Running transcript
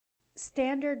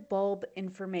Standard bulb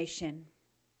information.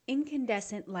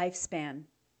 Incandescent lifespan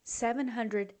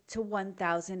 700 to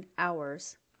 1000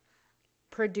 hours.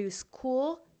 Produce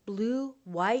cool blue,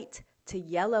 white to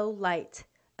yellow light.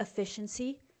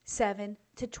 Efficiency 7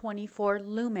 to 24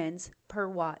 lumens per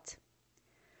watt.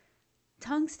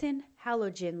 Tungsten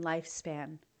halogen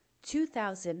lifespan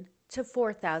 2000 to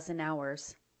 4000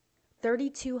 hours.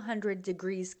 3200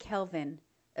 degrees Kelvin.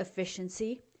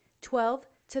 Efficiency 12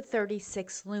 to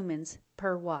 36 lumens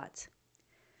per watt.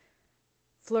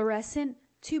 Fluorescent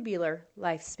tubular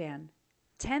lifespan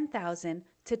 10,000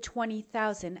 to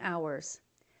 20,000 hours.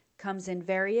 Comes in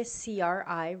various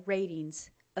CRI ratings.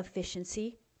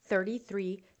 Efficiency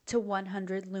 33 to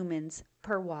 100 lumens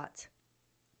per watt.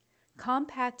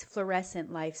 Compact fluorescent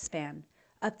lifespan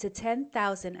up to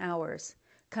 10,000 hours.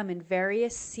 Come in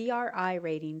various CRI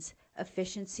ratings.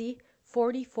 Efficiency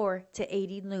 44 to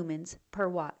 80 lumens per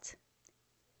watt.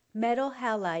 Metal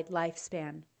halide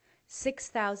lifespan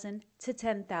 6,000 to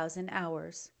 10,000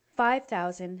 hours.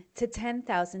 5,000 to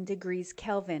 10,000 degrees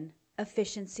Kelvin.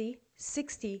 Efficiency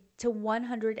 60 to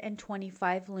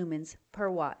 125 lumens per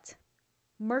watt.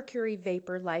 Mercury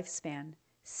vapor lifespan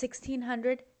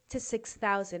 1,600 to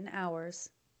 6,000 hours.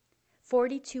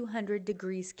 4,200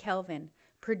 degrees Kelvin.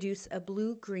 Produce a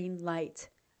blue-green light.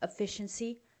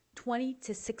 Efficiency 20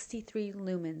 to 63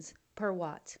 lumens per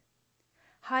watt.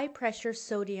 High pressure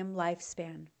sodium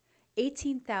lifespan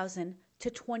 18,000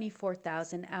 to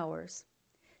 24,000 hours.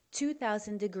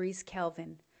 2,000 degrees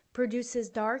Kelvin. Produces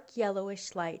dark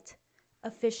yellowish light.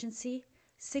 Efficiency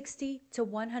 60 to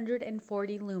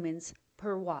 140 lumens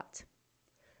per watt.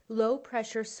 Low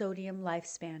pressure sodium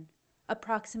lifespan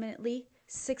approximately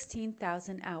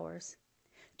 16,000 hours.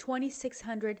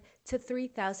 2,600 to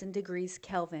 3,000 degrees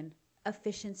Kelvin.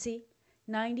 Efficiency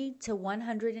 90 to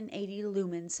 180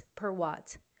 lumens per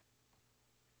watt.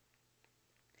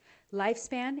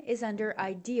 Lifespan is under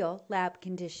ideal lab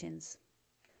conditions.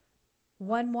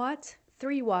 1 watt,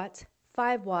 3 watt,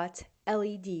 5 watt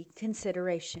LED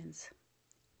considerations.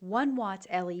 1 watt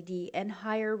LED and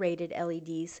higher rated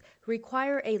LEDs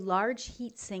require a large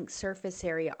heat sink surface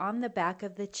area on the back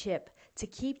of the chip to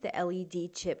keep the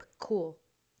LED chip cool.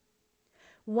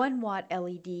 1 watt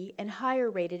LED and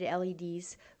higher rated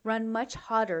LEDs run much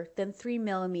hotter than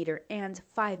 3mm and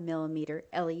 5mm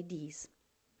LEDs.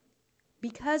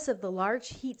 Because of the large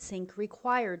heat sink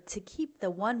required to keep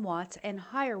the 1 watt and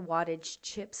higher wattage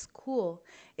chips cool,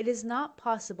 it is not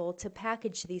possible to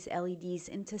package these LEDs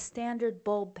into standard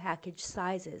bulb package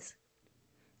sizes.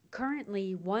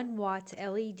 Currently, 1 watt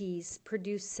LEDs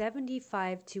produce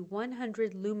 75 to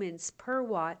 100 lumens per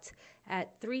watt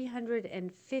at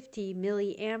 350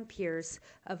 milliamperes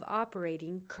of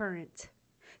operating current.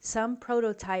 Some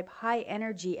prototype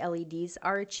high-energy LEDs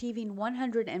are achieving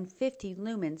 150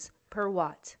 lumens per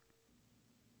watt.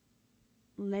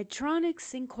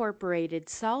 Ledtronics Incorporated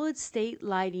solid-state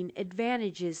lighting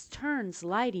advantages turns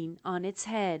lighting on its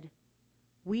head.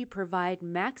 We provide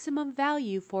maximum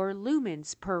value for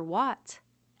lumens per watt.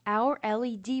 Our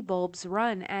LED bulbs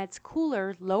run at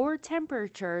cooler, lower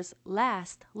temperatures,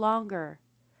 last longer.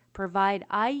 Provide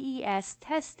IES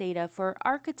test data for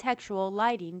architectural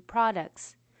lighting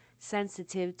products,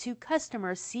 sensitive to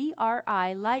customer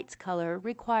CRI light color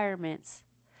requirements.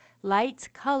 Light,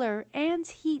 color, and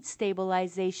heat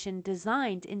stabilization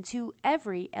designed into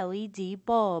every LED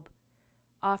bulb.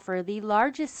 Offer the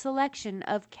largest selection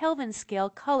of Kelvin scale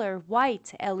color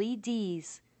white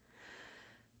LEDs.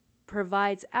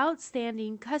 Provides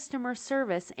outstanding customer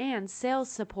service and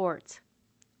sales support.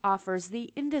 Offers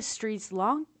the industry's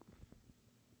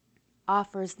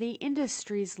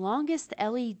longest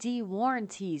LED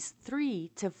warranties,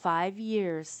 3 to 5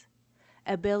 years.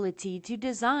 Ability to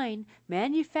design,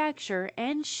 manufacture,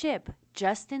 and ship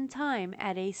just in time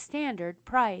at a standard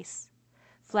price.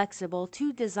 Flexible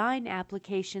to design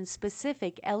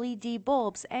application-specific LED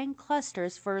bulbs and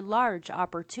clusters for large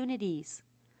opportunities.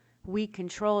 We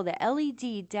control the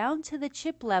LED down to the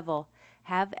chip level,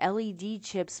 have LED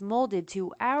chips molded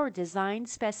to our design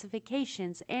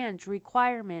specifications and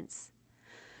requirements.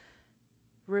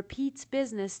 Repeats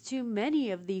business to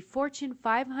many of the Fortune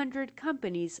 500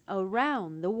 companies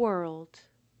around the world.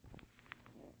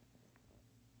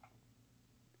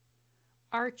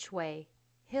 Archway,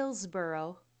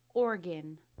 Hillsboro,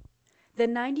 Oregon. The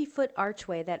 90-foot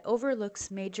archway that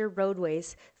overlooks major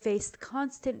roadways faced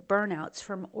constant burnouts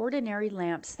from ordinary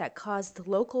lamps that caused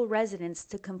local residents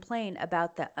to complain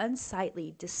about the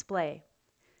unsightly display.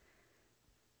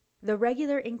 The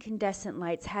regular incandescent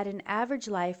lights had an average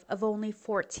life of only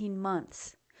 14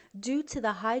 months. Due to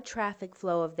the high traffic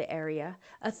flow of the area,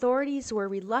 authorities were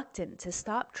reluctant to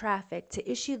stop traffic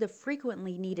to issue the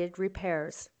frequently needed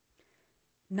repairs.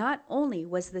 Not only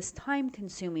was this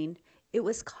time-consuming, it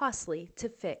was costly to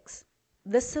fix.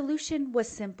 The solution was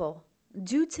simple.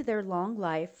 Due to their long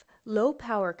life, low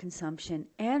power consumption,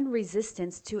 and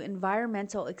resistance to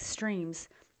environmental extremes,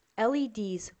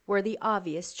 LEDs were the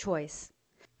obvious choice.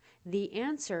 The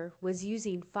answer was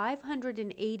using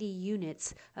 580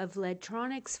 units of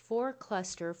Ledtronic's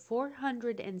 4-cluster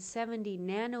 470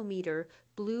 nanometer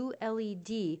blue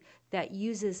LED that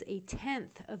uses a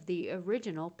tenth of the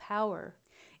original power.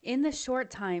 In the short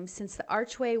time since the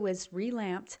archway was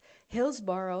relamped,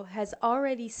 Hillsborough has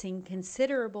already seen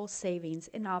considerable savings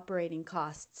in operating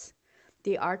costs.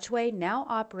 The archway now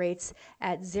operates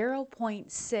at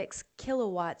 0.6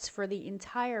 kilowatts for the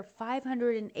entire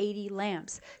 580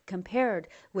 lamps compared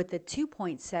with the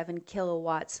 2.7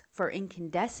 kilowatts for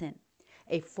incandescent,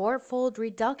 a fourfold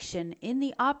reduction in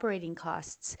the operating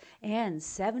costs and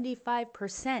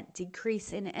 75%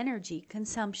 decrease in energy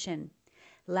consumption.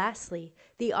 Lastly,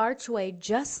 the archway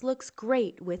just looks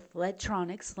great with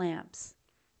Ledtronics lamps.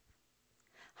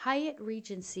 Hyatt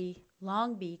Regency,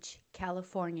 Long Beach,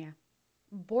 California.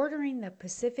 Bordering the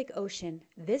Pacific Ocean,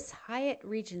 this Hyatt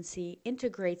Regency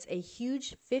integrates a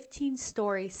huge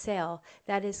 15-story sail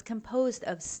that is composed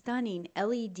of stunning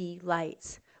LED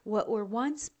lights. What were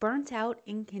once burnt-out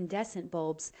incandescent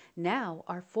bulbs now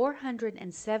are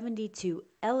 472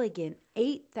 elegant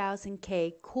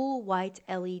 8000K cool white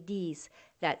LEDs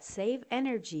that save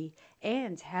energy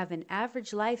and have an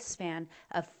average lifespan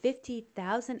of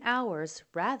 50,000 hours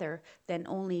rather than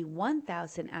only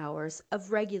 1,000 hours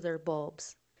of regular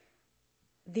bulbs.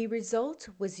 The result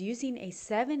was using a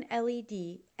 7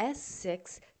 LED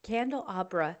S6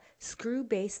 candelabra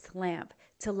screw-based lamp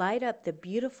to light up the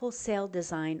beautiful sail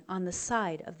design on the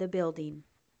side of the building.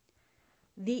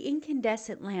 The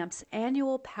incandescent lamp's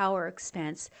annual power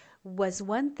expense was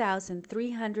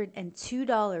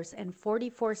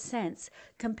 $1,302.44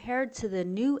 compared to the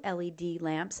new LED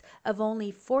lamps of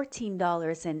only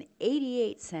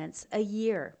 $14.88 a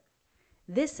year.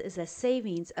 This is a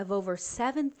savings of over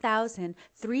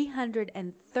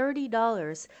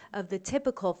 $7,330 of the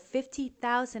typical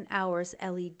 50,000 hours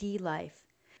LED life.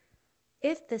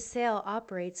 If the sail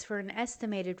operates for an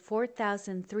estimated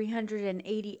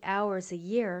 4,380 hours a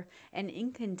year and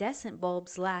incandescent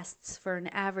bulbs lasts for an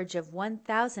average of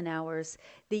 1,000 hours,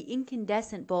 the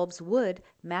incandescent bulbs would,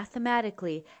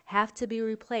 mathematically, have to be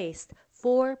replaced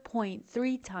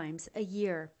 4.3 times a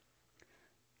year.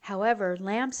 However,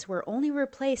 lamps were only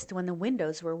replaced when the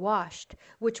windows were washed,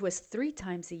 which was 3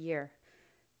 times a year.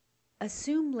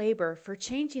 Assume labor for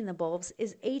changing the bulbs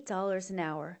is $8 an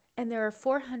hour, and there are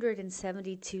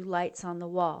 472 lights on the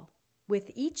wall. With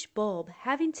each bulb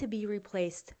having to be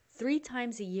replaced 3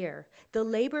 times a year, the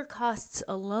labor costs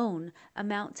alone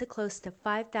amount to close to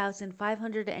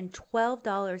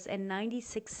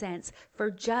 $5,512.96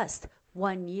 for just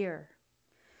 1 year.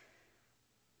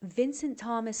 Vincent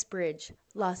Thomas Bridge,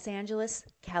 Los Angeles,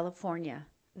 California.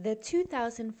 The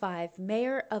 2005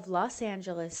 Mayor of Los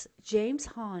Angeles, James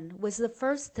Hahn, was the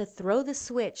first to throw the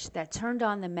switch that turned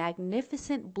on the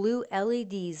magnificent blue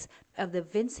LEDs of the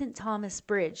Vincent Thomas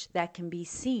Bridge that can be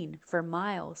seen for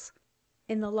miles.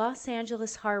 In the Los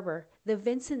Angeles harbor, the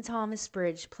Vincent Thomas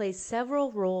Bridge plays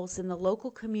several roles in the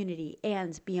local community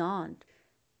and beyond.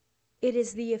 It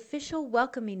is the official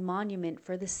welcoming monument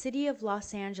for the city of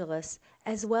Los Angeles,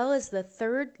 as well as the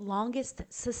third longest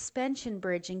suspension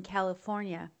bridge in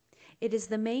California. It is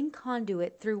the main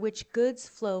conduit through which goods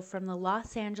flow from the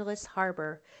Los Angeles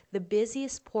harbor, the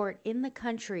busiest port in the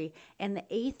country and the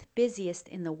 8th busiest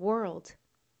in the world.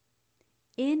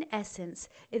 In essence,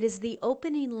 it is the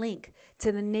opening link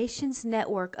to the nation's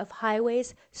network of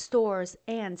highways, stores,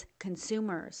 and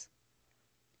consumers.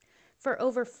 For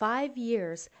over 5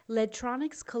 years,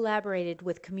 Ledtronics collaborated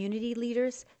with community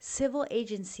leaders, civil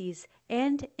agencies,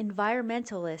 and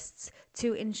environmentalists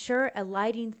to ensure a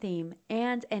lighting theme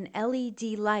and an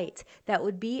LED light that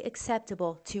would be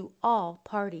acceptable to all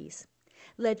parties.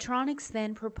 Ledtronics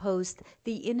then proposed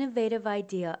the innovative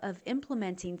idea of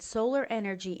implementing solar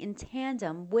energy in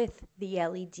tandem with the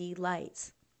LED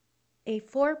lights. A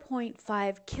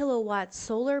 4.5 kilowatt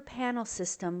solar panel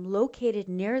system located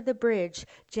near the bridge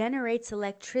generates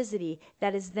electricity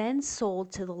that is then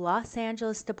sold to the Los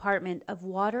Angeles Department of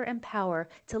Water and Power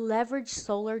to leverage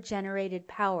solar generated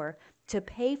power to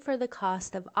pay for the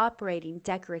cost of operating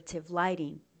decorative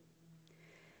lighting.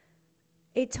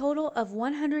 A total of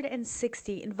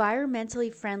 160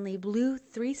 environmentally friendly blue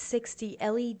 360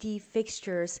 LED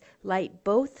fixtures light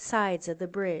both sides of the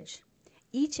bridge.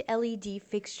 Each LED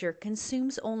fixture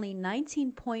consumes only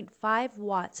 19.5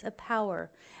 watts of power,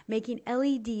 making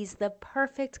LEDs the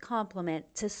perfect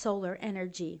complement to solar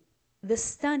energy. The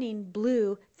stunning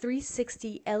blue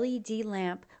 360 LED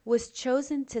lamp was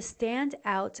chosen to stand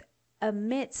out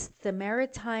amidst the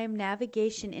maritime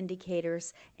navigation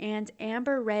indicators and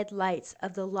amber red lights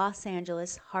of the Los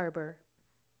Angeles harbor.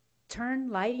 Turn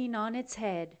lighting on its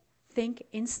head. Think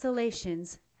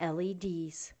installations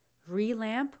LEDs.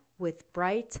 Relamp with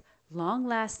bright,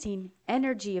 long-lasting,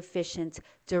 energy-efficient,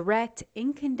 direct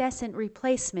incandescent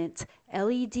replacement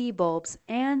LED bulbs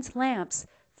and lamps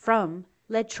from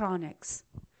Ledtronics.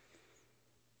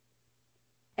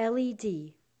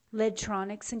 LED,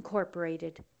 Ledtronics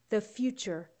Incorporated, the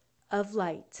future of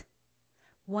light.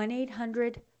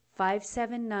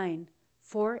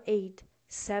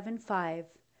 1-800-579-4875,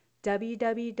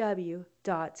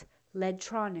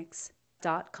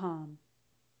 www.ledtronics.com.